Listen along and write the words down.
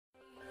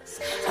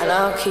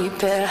I'll keep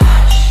it.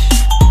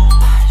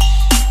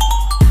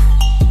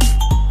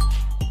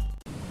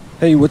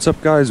 Hey, what's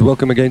up guys?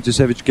 Welcome again to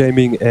Savage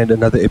Gaming and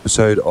another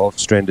episode of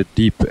Stranded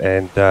Deep.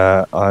 And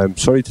I'm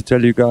sorry to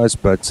tell you guys,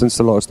 but since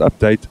the last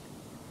update,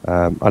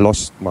 I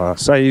lost my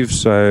save,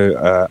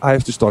 so I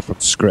have to start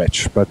from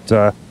scratch. But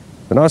the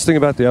nice thing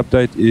about the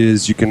update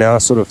is you can now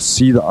sort of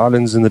see the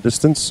islands in the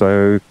distance,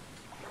 so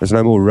there's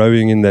no more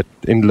rowing in that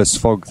endless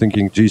fog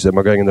thinking, geez, am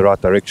I going in the right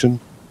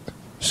direction?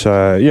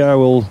 So yeah,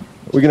 well,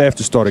 we're going to have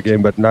to start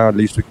again, but now at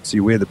least we can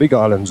see where the big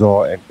islands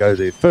are and go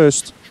there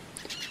first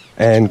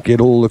and get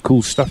all the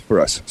cool stuff for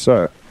us.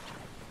 So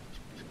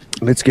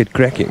let's get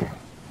cracking.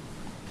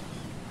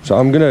 So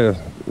I'm going to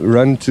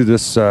run to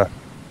this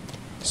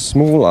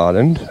small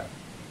island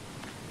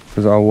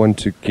because I want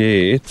to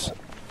get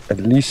at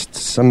least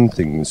some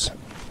things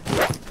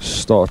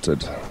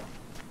started.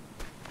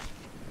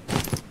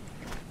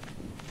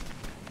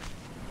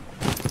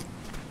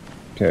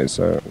 Okay,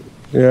 so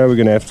yeah, we're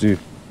going to have to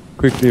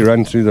quickly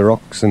run through the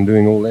rocks and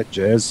doing all that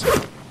jazz.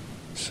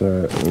 So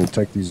let me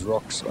take these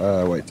rocks.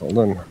 Wait, hold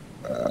on.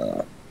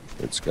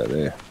 Let's go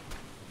there.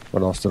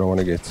 What else did I want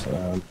to get?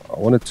 I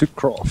wanted to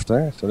craft,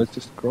 so let's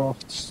just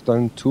craft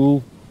stone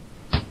tool.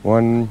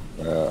 One,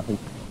 I think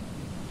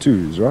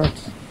 2 is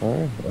right.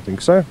 I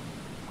think so.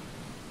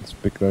 Let's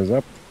pick those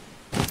up.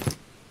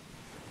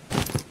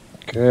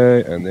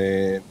 Okay, and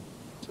then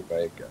to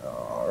make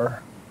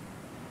our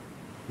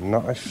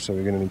knife, so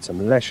we're going to need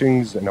some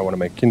lashings, and I want to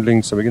make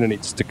kindling, so we're going to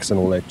need sticks and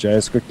all that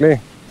jazz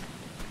quickly.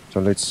 So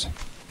let's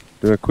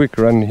do a quick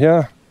run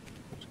here.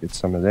 Let's get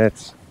some of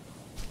that.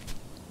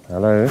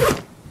 Hello.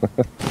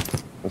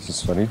 This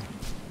is funny.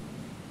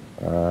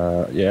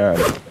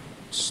 Yeah,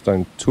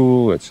 stone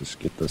tool. Let's just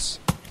get this.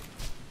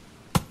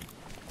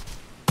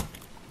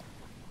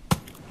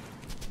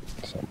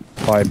 Some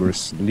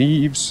fibrous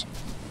leaves.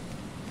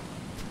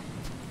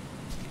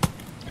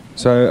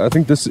 So I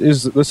think this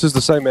is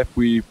the same map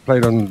we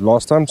played on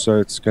last time. So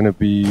it's going to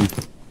be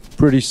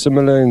pretty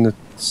similar in the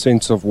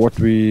sense of what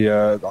the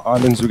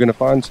islands we're going to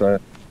find. So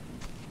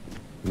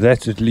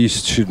that at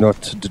least should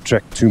not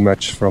detract too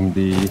much from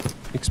the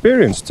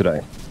experience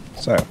today.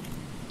 So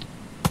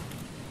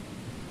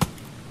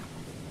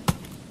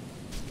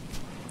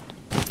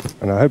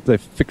and I hope they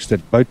fixed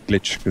that boat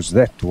glitch, because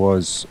that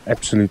was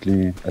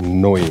absolutely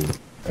annoying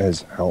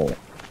as hell.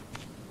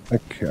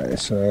 Okay,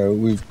 so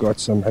we've got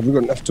some. Have we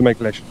got enough to make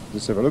lashing?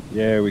 Let's have a look.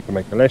 Yeah, we can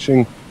make a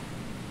lashing.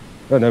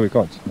 Oh no, we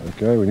can't.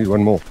 Okay, we need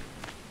one more.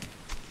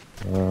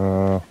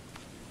 Oh,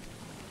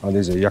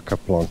 there's a yucca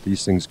plant.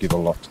 These things give a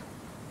lot.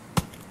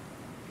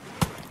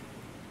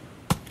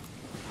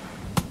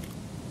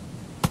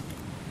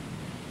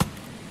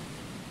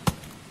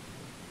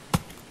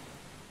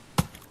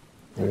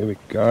 There we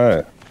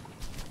go.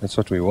 That's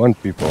what we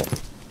want, people.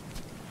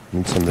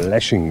 Need some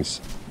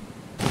lashings.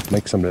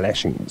 Make some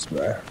lashings,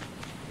 bro.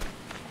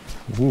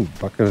 Ooh,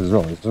 bucket as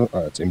well.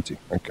 Oh, it's empty.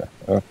 Okay.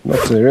 Not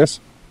serious.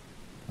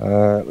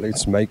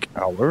 Let's make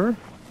our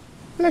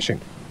lashing.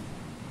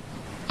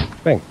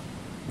 Bang.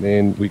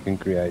 Then we can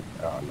create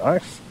our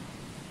knife.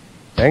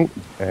 Bang.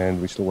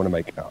 And we still want to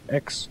make our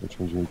axe, which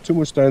means we need 2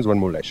 more stones, 1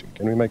 more lashing.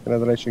 Can we make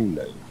another lashing?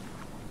 No.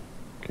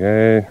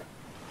 Okay.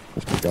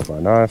 Let's pick up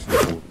our knife. We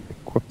can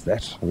equip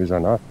that. Where's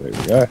our knife? There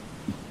we go.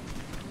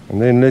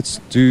 And then let's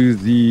do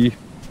the...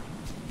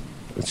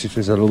 Let's see if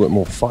there's a little bit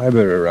more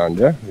fiber around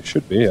here. There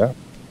should be, yeah.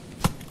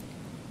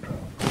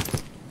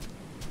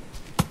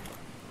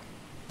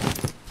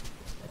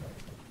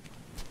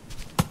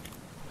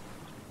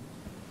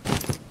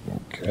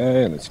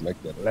 Okay, let's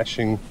make that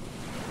lashing.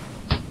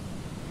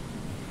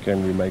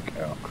 Can we make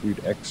our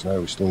crude axe? No,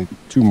 we still need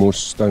 2 more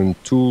stone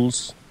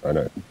tools. Oh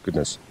no,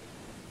 goodness.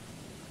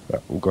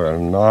 We've got a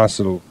nice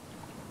little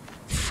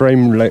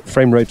frame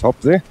rate hop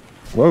there.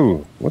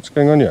 Whoa, what's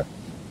going on here?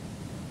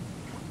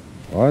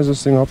 Why is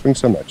this thing hopping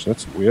so much?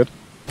 That's weird.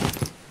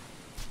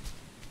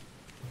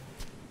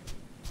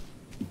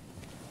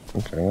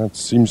 Okay, that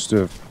seems to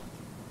have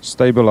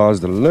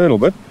stabilized a little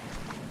bit.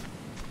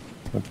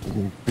 But we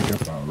can pick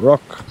up our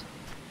rock.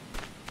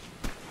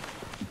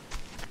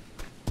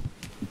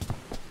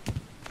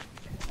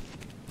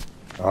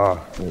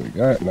 Ah, there we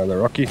go, another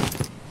rocky.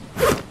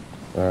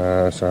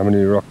 So how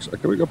many rocks?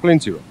 Okay, we got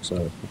plenty of rocks, so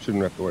we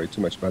shouldn't have to worry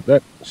too much about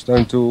that.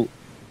 Stone tool,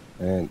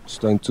 and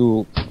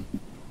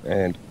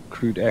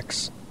crude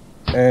axe,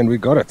 and we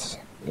got it.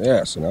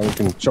 Yeah, so now we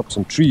can chop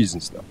some trees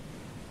and stuff,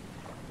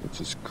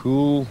 which is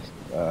cool.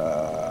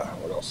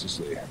 What else is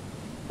there?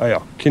 Oh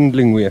yeah,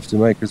 kindling we have to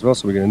make as well,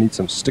 so we're going to need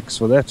some sticks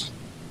for that.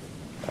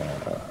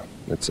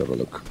 Let's have a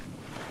look.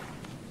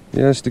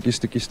 Yeah,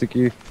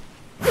 sticky.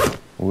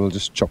 We'll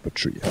just chop a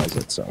tree. How's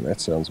that sound? That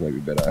sounds maybe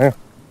better, eh?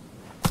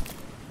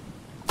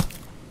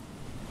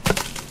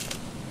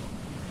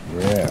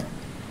 Yeah.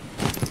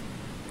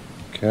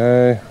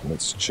 Okay,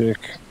 let's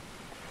check.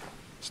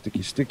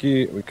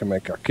 Sticky. We can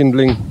make our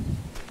kindling.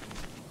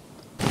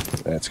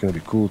 That's going to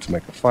be cool to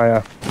make a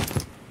fire.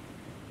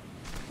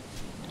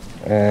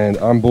 And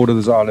I'm bored of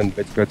this island.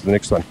 Let's go to the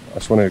next one. I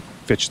just want to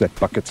fetch that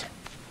bucket.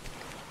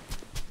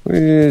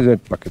 Where's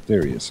that bucket?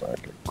 There he is.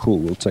 Okay, cool.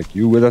 We'll take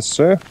you with us,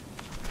 sir.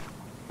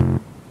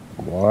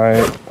 Why?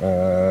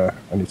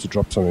 I need to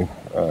drop something.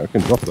 I can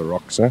drop the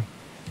rocks, eh?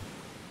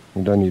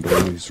 We don't need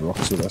all these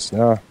rocks with us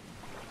now.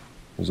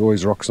 There's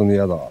always rocks on the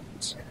other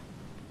islands.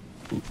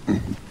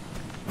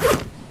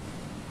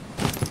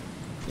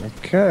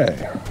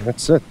 Okay,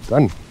 that's it.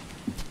 Done.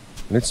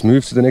 Let's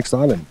move to the next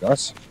island,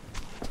 guys.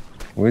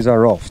 Where's our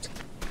raft?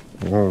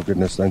 Oh,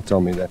 goodness, don't tell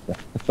me that.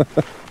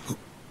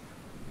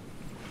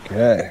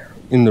 Okay,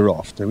 in the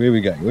raft. Where are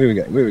we going? Where are we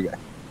going? Where are we going?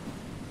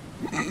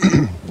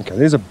 Okay,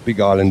 there's a big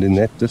island in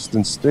that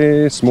distance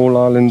there. Small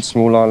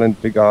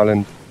island, big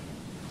island.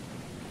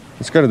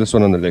 Let's go to this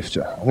one on the left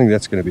here. I think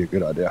that's going to be a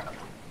good idea.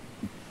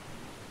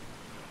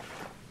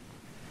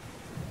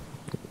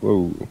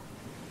 Whoa.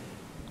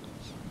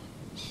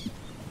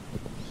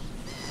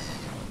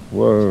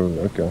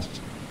 Whoa, okay.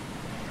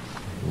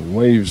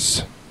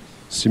 Waves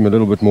seem a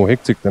little bit more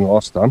hectic than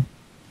last time.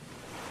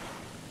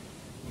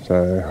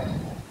 So,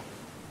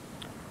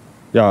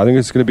 yeah, I think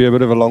it's going to be a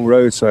bit of a long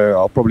road, so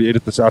I'll probably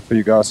edit this out for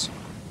you guys.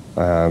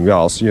 Yeah,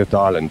 I'll see you at the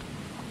island.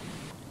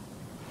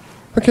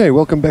 Okay,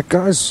 welcome back,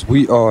 guys.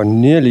 We are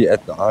nearly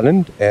at the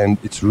island, and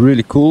it's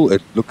really cool.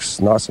 It looks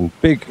nice and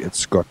big.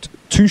 It's got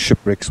 2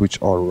 shipwrecks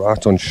which are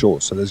right on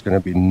shore, so there's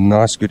going to be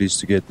nice goodies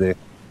to get there.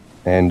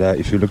 And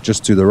if you look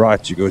just to the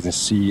right, you go and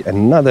see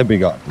another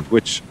big island,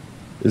 which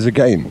is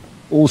again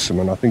awesome.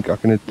 And I think I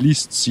can at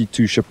least see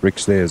 2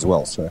 shipwrecks there as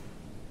well. So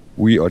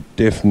we are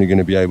definitely going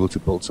to be able to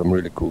build some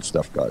really cool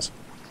stuff, guys.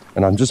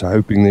 And I'm just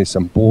hoping there's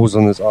some boars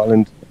on this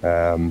island.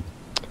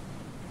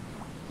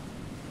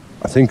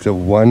 I think the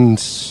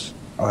ones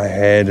I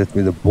had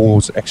where the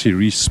boars actually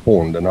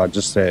respawned, and I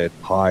just said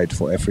hide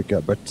for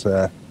Africa. But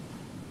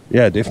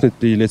yeah,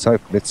 definitely, let's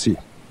hope. Let's see.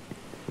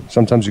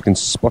 Sometimes you can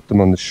spot them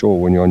on the shore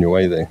when you're on your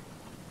way there.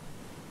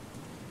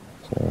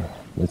 So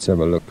let's have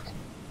a look.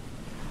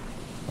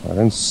 I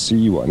don't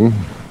see one.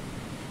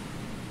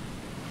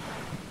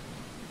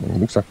 It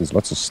looks like there's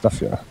lots of stuff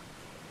here.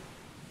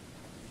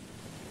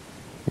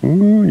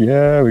 Ooh,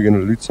 yeah, we're going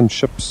to loot some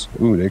ships.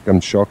 Ooh, there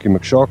comes Sharky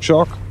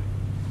McShark,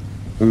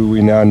 who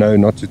we now know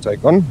not to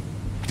take on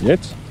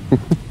yet.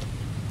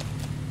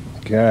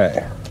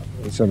 Okay,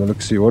 let's have a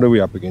look, see what are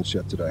we up against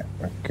here today.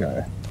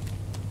 Okay,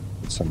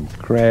 some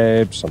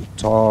crabs, some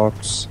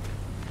tarts.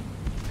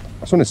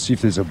 I just want to see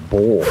if there's a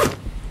boar.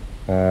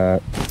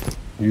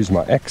 Use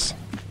my axe.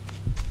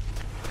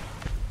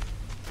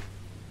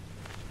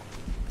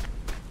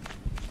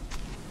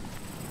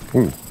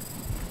 Ooh,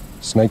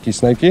 snaky.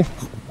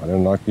 I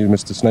don't like you,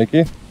 Mr.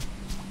 Snaky.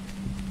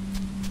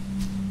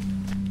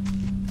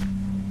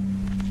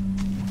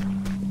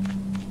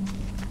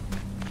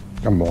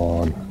 Come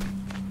on.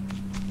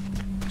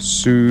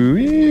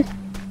 Suey.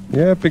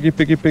 Yeah,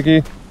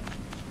 piggy.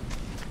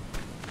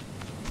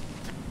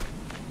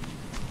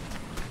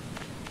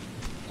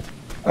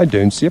 I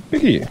don't see a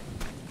piggy.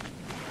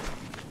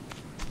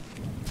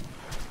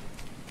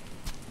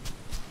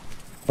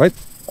 Wait.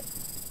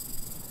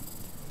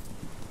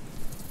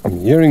 I'm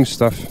hearing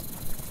stuff.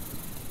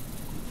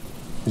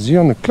 Is he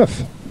on the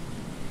cliff?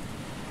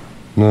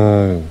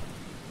 No.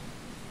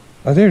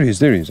 Oh, there he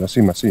is. I see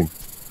him.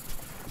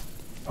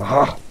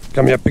 Aha!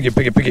 Come here,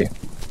 piggy.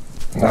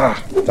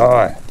 Ah,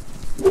 die.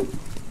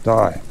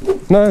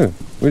 No!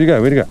 Where'd he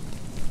go?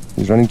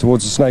 He's running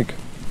towards the snake.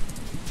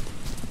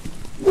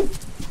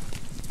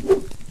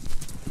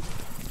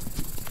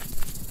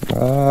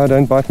 Ah,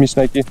 don't bite me,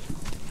 snakey.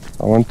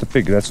 I want the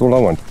pig, that's all I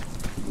want.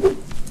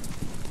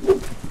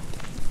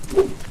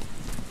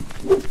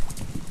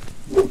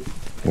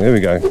 There we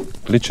go.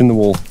 Glitch in the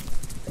wall.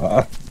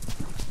 Ah.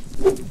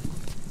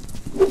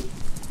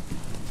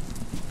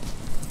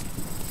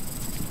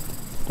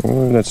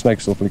 Oh, that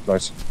snake's awfully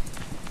close.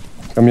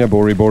 Come here,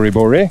 Bori.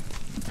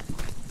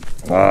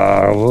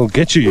 Ah, we'll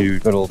get you, you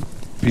little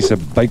piece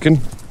of bacon.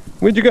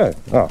 Where'd you go?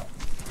 Ah.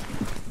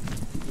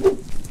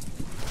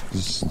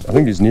 I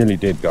think he's nearly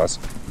dead, guys.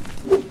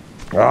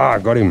 Ah,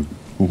 got him.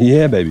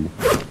 Yeah, baby.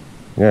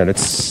 Yeah,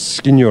 let's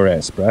skin your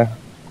ass, bruh.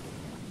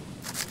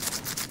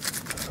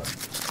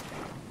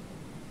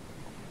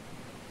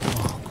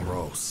 Oh,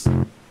 gross.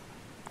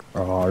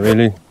 Oh,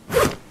 really?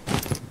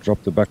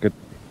 Drop the bucket.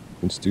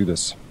 Let's do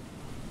this.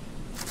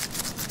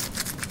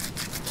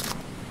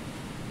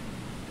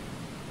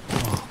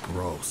 Oh,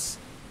 gross.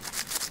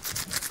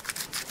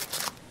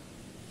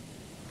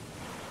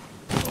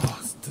 Oh,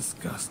 it's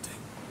disgusting.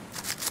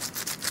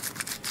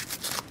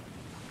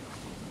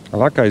 I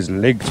like how his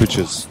leg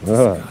twitches.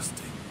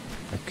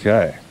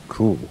 Okay,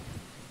 cool.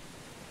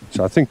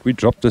 So I think we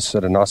dropped this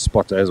at a nice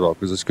spot as well,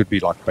 because this could be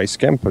like base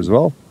camp as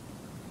well.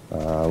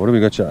 What do we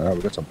got here?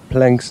 We've got some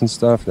planks and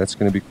stuff. That's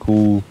going to be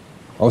cool.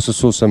 I also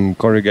saw some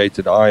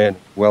corrugated iron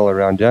well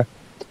around here.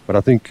 But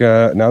I think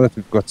now that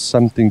we've got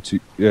something to...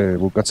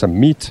 we've got some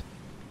meat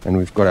and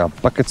we've got our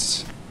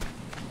buckets.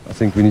 I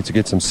think we need to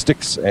get some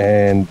sticks,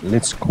 and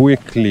let's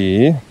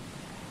quickly...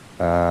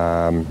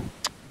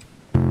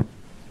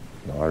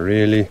 No,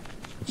 really.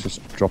 Let's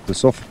just drop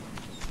this off.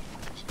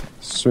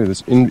 I swear,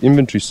 this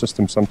inventory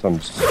system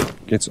sometimes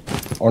gets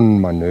on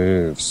my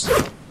nerves.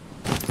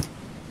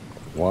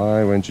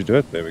 Why won't you do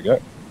it? There we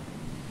go.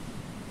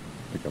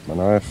 Pick up my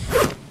knife.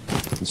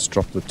 Let's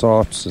drop the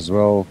tarps as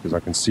well, because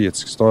I can see it's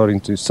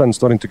sun's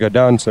starting to go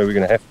down, so we're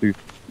going to have to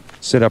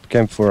set up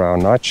camp for our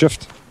night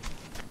shift.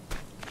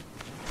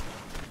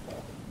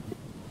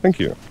 Thank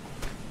you.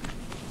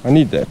 I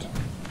need that.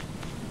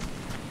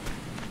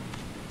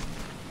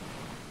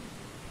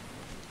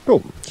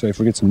 Cool. So if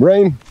we get some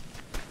rain,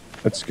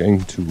 it's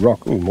going to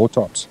rock. Oh, more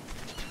tops.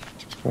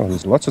 Oh,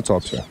 there's lots of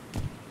tops here.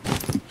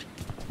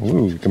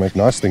 Ooh, we can make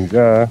nice things.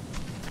 Yeah,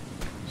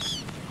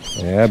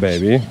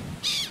 baby.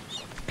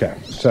 Okay.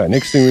 So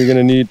next thing we're going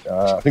to need,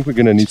 I think we're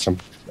going to need some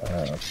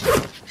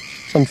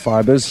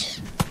fibers.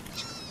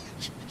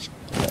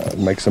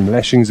 Make some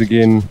lashings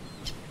again.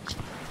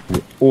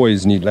 We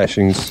always need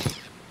lashings.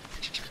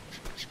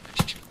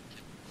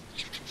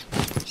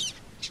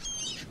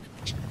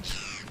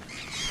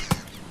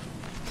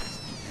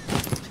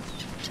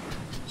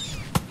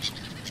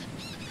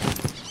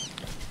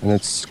 And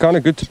it's kind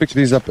of good to pick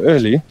these up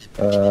early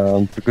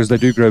because they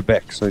do grow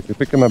back. So if you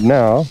pick them up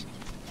now,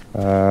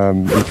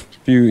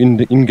 in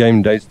the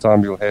in-game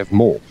daytime you'll have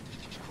more.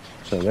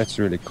 So that's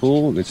really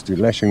cool. Let's do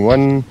lashing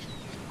 1,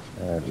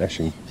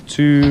 lashing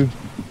 2.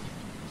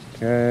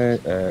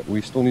 Okay,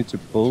 we still need to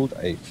build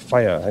a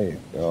fire. Hey,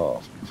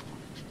 oh.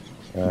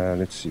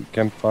 Let's see,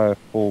 campfire,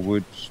 4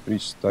 wood, 3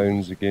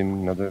 stones again,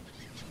 another.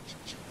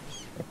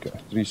 Okay,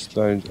 3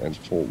 stones and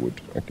 4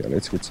 wood. Okay,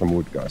 let's get some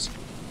wood, guys.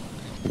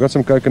 We've got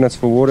some coconuts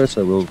for water,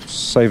 so we'll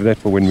save that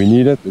for when we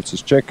need it. Let's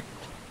just check.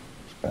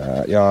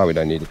 Yeah, we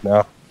don't need it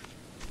now.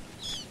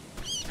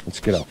 Let's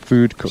get our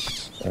food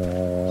cooked.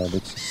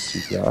 Let's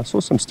see. Yeah, I saw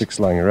some sticks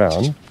lying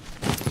around.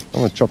 I'm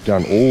going to chop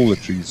down all the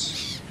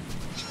trees.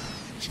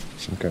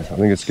 Okay, I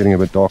think it's getting a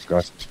bit dark,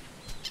 guys.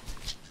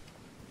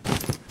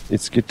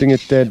 It's getting a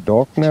tad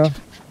dark now.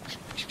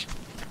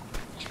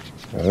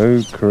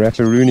 Oh,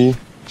 crapperoony.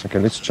 Okay,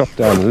 let's chop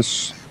down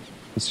this.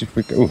 Let's see if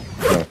we can... Oh,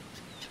 no.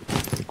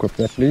 Equip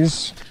that,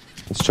 please.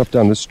 Let's chop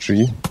down this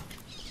tree,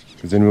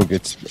 because then we'll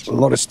get a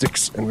lot of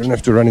sticks and we don't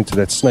have to run into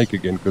that snake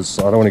again, because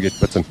I don't want to get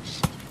bitten.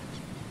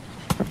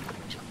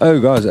 Oh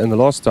guys, and the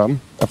last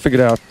time I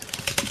figured out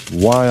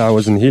why I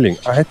wasn't healing.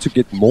 I had to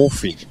get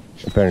morphine,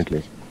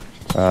 apparently,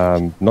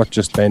 not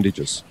just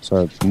bandages.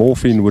 So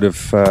morphine would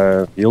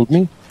have healed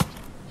me,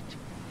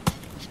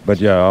 but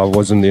yeah, I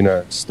wasn't in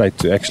a state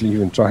to actually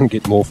even try and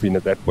get morphine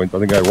at that point. I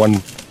think I had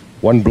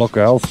one block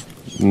of health,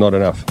 not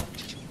enough.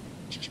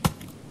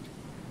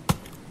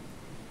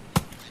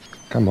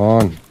 Come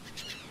on.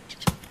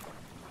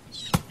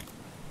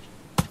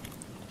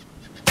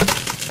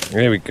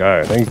 There we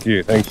go. Thank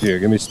you, thank you.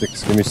 Give me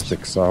sticks, give me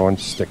sticks. I want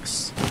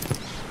sticks.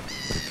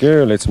 Thank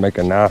you. Let's make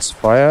a nice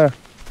fire.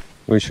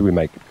 Where should we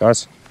make it,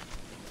 guys?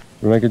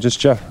 We make it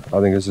just here. I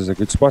think this is a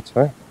good spot,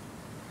 huh?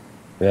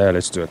 Yeah,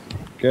 let's do it.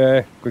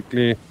 Okay,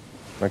 quickly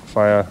make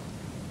fire.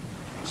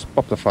 Just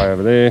pop the fire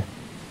over there.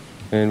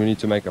 And we need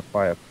to make a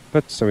fire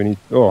pit. So we need...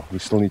 Oh, we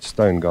still need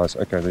stone, guys.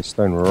 Okay, there's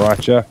stone right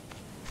here.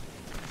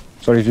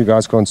 Sorry if you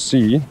guys can't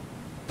see.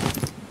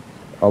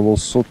 I will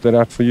sort that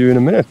out for you in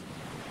a minute.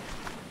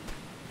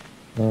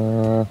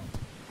 There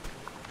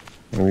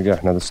we go,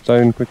 another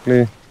stone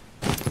quickly.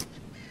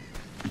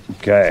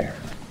 Okay.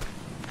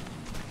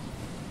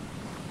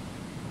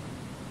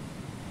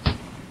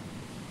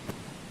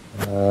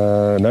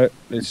 No,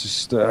 let's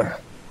just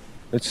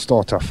let's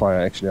start our fire.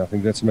 Actually, I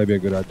think that's maybe a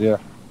good idea.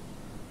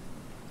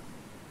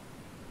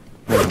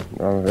 Yeah,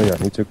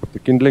 I need to equip the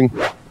kindling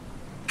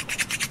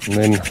and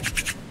then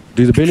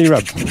do the belly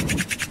rub.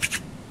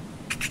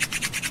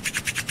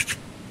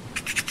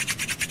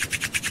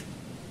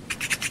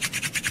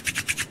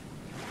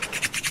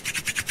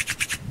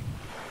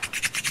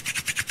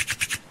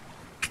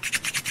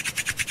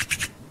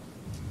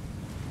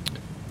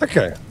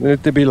 Okay,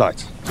 let there be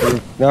light. So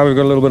now we've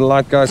got a little bit of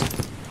light, guys.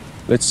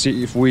 Let's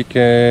see if we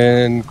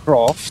can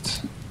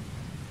craft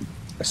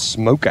a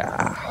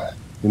smoker.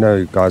 You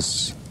know,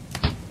 guys,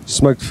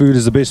 smoked food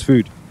is the best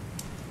food.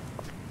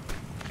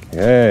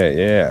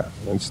 Yeah.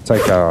 Let's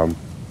take our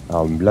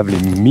lovely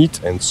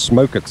meat and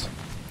smoke it.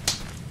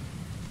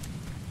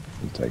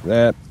 We'll take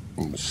that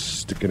and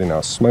stick it in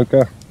our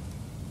smoker.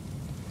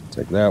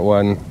 Take that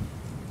one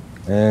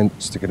and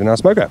stick it in our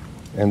smoker.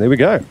 And there we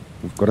go.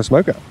 We've got a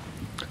smoker.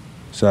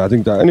 So I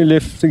think the only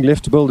thing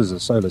left to build is a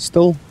solar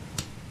still,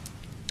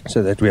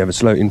 so that we have a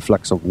slow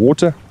influx of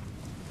water,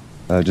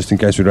 just in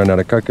case we run out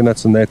of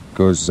coconuts and that,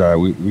 because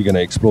we're going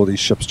to explore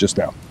these ships just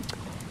now.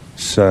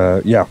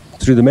 So yeah,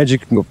 through the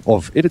magic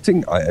of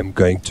editing, I am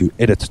going to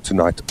edit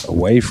tonight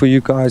away for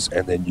you guys,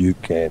 and then you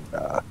can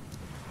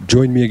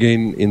join me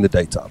again in the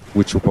daytime,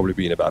 which will probably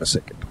be in about a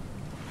second.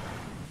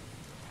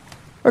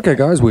 Okay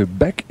guys, we're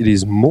back. It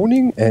is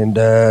morning, and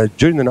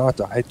during the night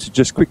I had to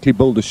just quickly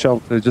build a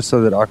shelter just so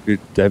that I could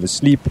have a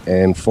sleep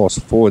and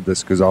fast forward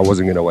this, because I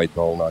wasn't going to wait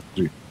the whole night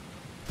through.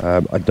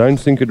 I don't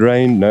think it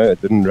rained. No,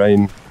 it didn't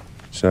rain,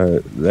 so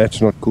that's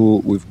not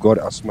cool. We've got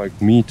our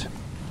smoked meat.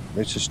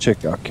 Let's just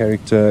check our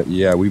character.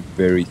 Yeah, we're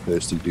very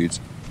thirsty dudes.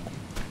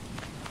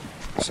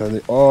 So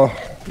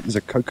there's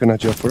a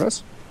coconut here for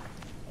us.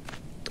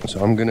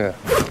 So I'm gonna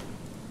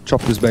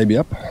chop this baby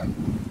up.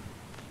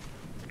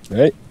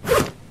 Okay.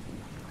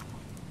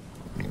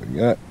 There we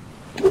go.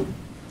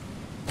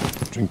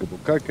 Drinkable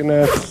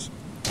coconut.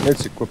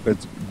 Let's equip it,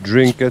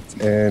 drink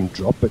it, and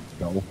drop it.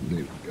 Well, there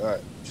we go.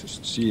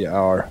 Just see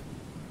our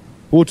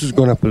water's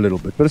gone up a little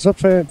bit, but it's not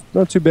fair,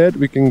 not too bad.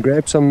 We can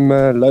grab some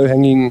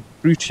low-hanging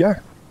fruit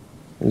here.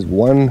 There's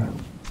one.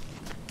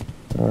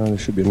 There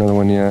should be another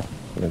one here.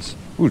 There's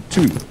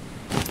two.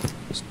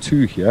 There's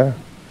two here.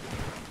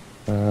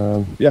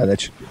 Yeah, that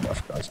should be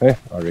enough, guys. Hey,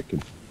 I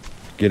reckon.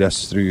 Get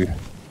us through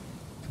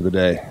for the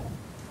day.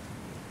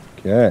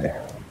 Okay.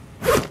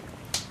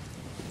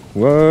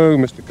 Whoa,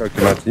 Mr.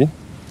 Coconutty.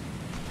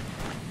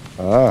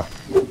 Ah.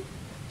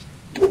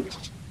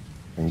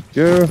 Thank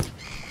you.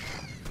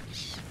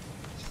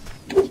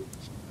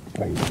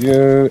 Thank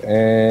you.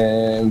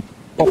 And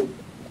pop.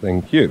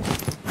 Thank you.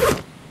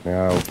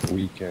 Now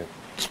we can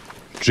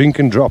drink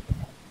and drop.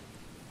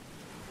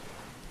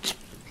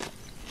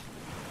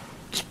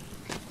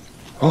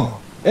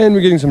 Oh, and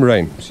we're getting some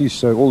rain. See,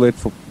 so all that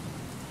for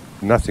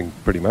nothing,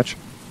 pretty much.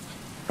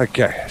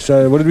 Okay,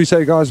 so what did we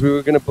say, guys? We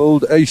were going to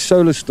build a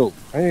solar stall.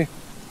 Hey,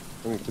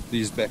 let me put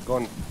these back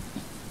on.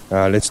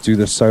 Let's do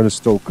the solar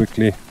stall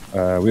quickly. We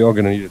are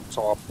going to need a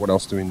tarp. What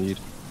else do we need?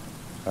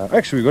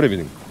 Actually, we got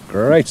everything.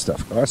 Great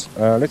stuff, guys.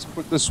 Let's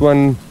put this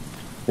one,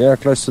 yeah,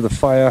 close to the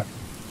fire.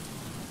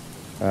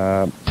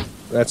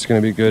 That's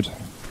going to be good.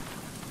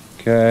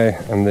 Okay,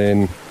 and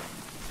then,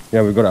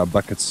 yeah, we've got our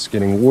buckets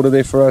getting water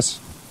there for us.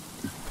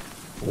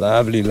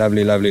 Lovely,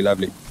 lovely, lovely,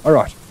 lovely. All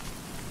right.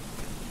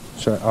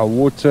 So our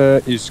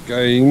water is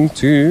going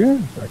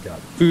to... Okay,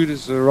 food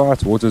is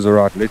alright, water's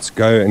alright. Let's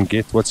go and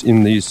get what's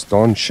in these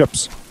darn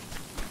ships.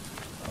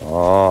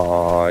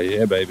 Oh,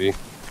 yeah, baby.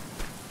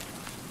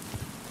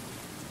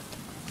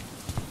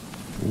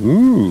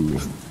 Ooh.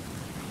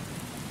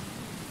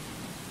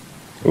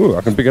 Ooh,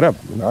 I can pick it up.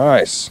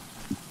 Nice.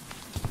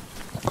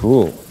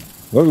 Cool.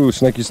 Whoa,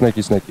 snaky,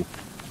 snaky, snaky.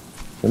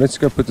 So let's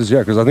go put this here,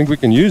 because I think we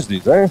can use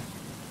these, eh?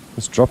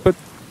 Let's drop it.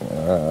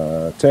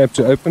 Tab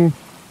to open.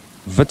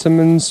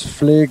 Vitamins,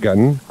 flare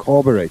gun,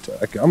 carburetor.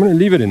 Okay, I'm going to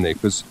leave it in there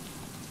because,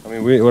 I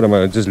mean, what am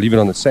I? Just leave it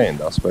on the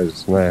sand, I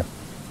suppose. No,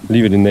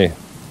 leave it in there.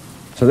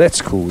 So that's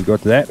cool. We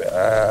got that.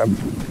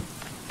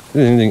 Is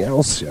there anything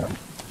else here?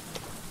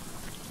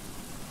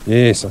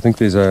 Yes, I think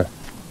there's a...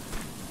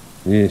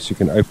 Yes, you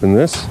can open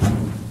this.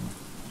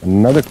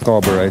 Another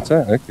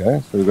carburetor.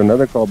 Okay, so we've got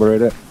another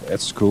carburetor.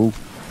 That's cool.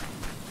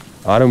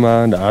 I don't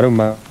mind. I don't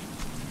mind.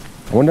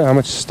 I wonder how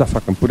much stuff I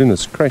can put in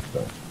this crate,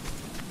 though.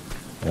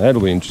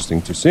 That'll be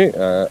interesting to see.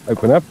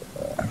 Open up.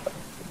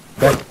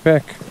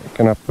 Backpack.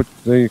 Can I put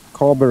the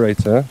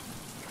carburetor?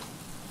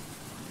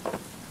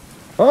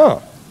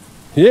 Ah!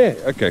 Yeah,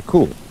 okay,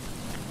 cool.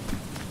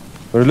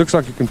 But it looks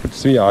like you can put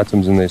 3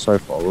 items in there so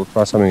far. We'll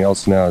try something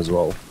else now as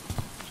well.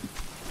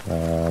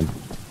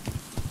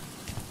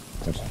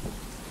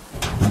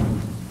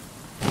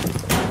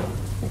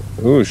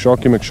 Ooh,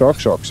 Sharky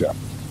McShark, yeah.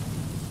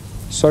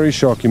 Sorry,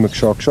 Sharky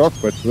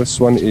McShark, but this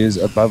one is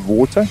above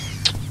water.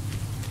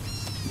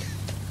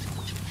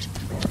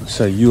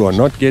 So you are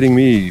not getting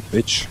me,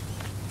 bitch.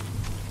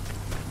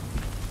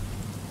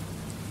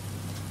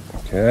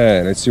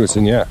 Okay, let's see what's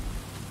in here.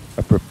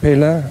 A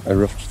propeller, a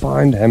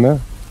refined hammer,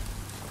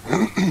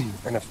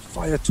 and a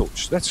fire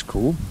torch. That's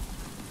cool.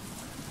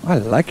 I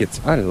like it.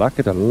 I like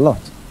it a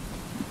lot.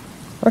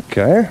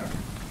 Okay.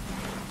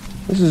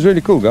 This is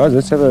really cool, guys.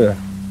 Let's have a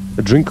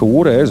drink of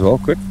water as well,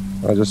 quick.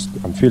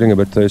 I'm feeling a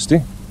bit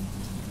thirsty.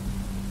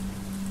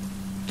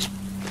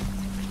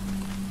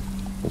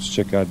 Let's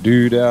check our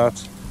dude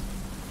out.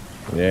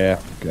 Yeah,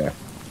 okay.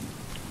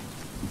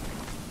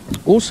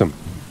 Awesome.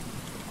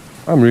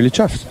 I'm really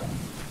chuffed.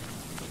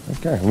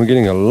 Okay, and we're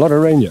getting a lot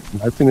of rain here. I'm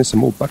hoping there's some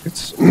more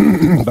buckets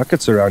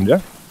around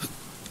here.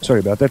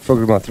 Sorry about that, frog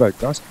in my throat,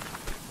 guys.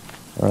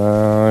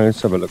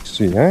 Let's have a look,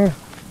 see, eh?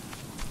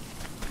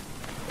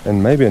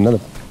 And maybe another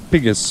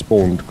pig has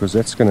spawned, because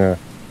that's going to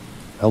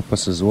help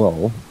us as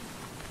well.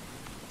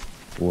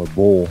 Or a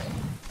boar.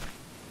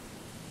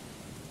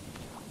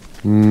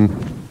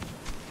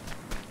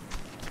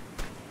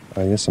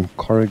 Here's some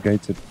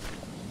corrugated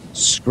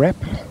scrap.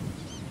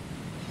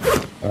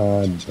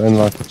 I don't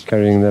like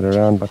carrying that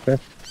around like that.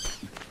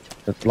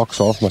 It blocks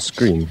off my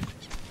screen.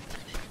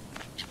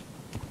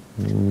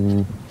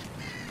 Oh,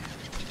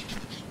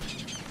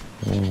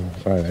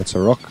 that's a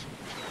rock.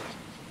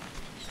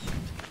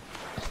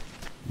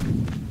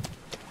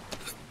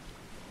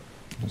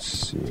 Let's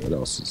see, what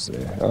else is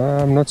there?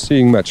 I'm not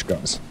seeing much,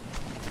 guys.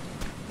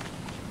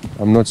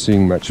 I'm not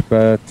seeing much,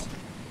 but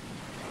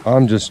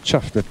I'm just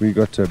chuffed that we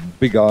got to a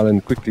big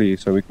island quickly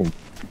so we can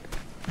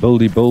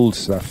build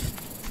stuff.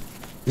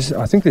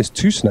 I think there's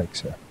 2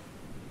 snakes here.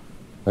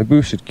 Maybe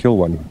we should kill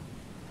one.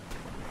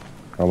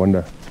 I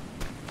wonder.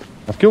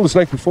 I've killed a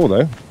snake before,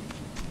 though.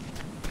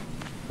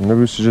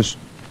 Maybe we should just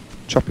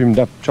chop him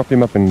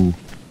up and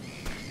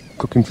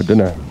cook him for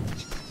dinner.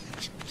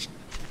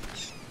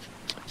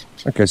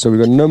 Okay, so we've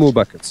got no more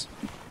buckets.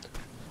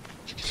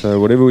 So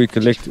whatever we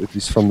collect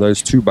is from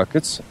those 2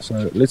 buckets.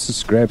 So let's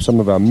just grab some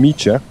of our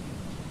meat here.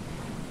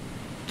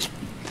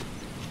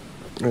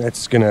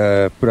 That's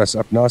gonna put us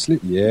up nicely.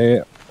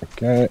 Yeah.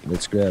 Okay.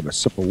 Let's grab a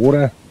sip of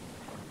water.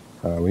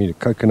 We need a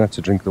coconut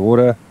to drink the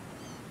water.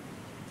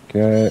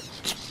 Okay.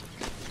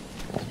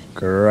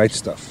 Great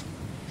stuff.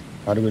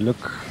 How do we look?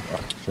 Oh,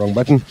 wrong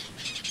button.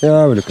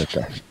 Yeah, we look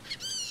okay.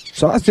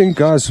 So I think,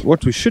 guys,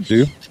 what we should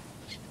do,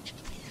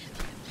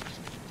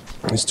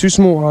 there's 2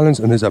 small islands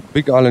and there's a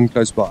big island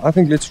close by. I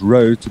think let's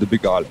row to the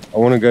big island. I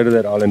want to go to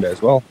that island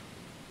as well.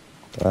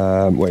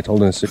 Wait,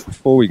 hold on a sec.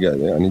 Before we go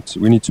there,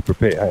 we need to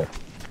prepare. Hey.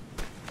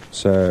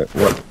 So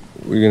what?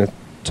 We're going to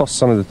toss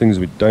some of the things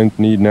we don't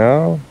need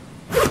now,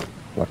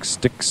 like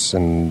sticks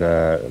and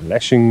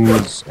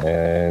lashings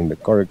and the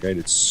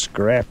corrugated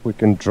scrap we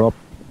can drop.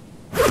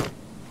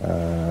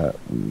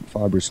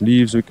 Fibrous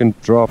leaves we can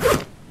drop.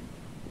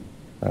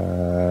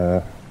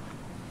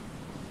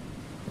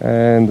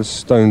 And the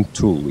stone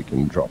tool we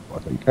can drop, I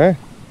think, eh?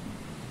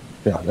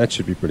 Yeah, that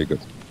should be pretty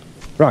good.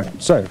 Right,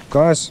 so,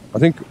 guys, I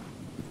think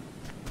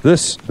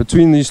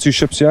between these 2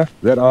 ships here,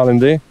 that island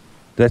there,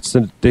 that's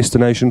the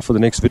destination for the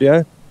next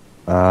video.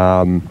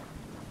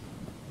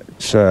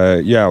 So,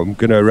 yeah, I'm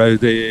going to row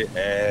there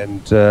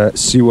and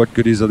see what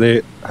goodies are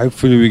there.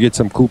 Hopefully we get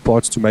some cool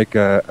parts to make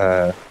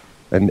an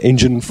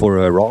engine for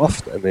a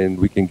raft, and then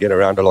we can get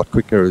around a lot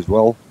quicker as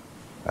well.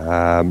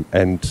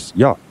 And,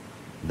 yeah.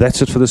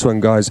 That's it for this one,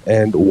 guys,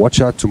 and watch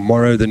out,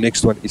 tomorrow the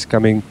next one is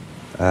coming.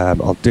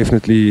 I'll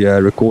definitely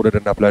record it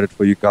and upload it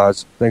for you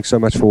guys. Thanks so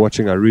much for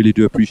watching. I really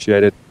do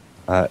appreciate it.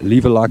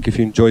 Leave a like if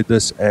you enjoyed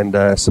this,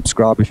 and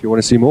subscribe if you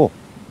want to see more.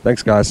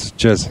 Thanks, guys.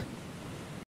 Cheers.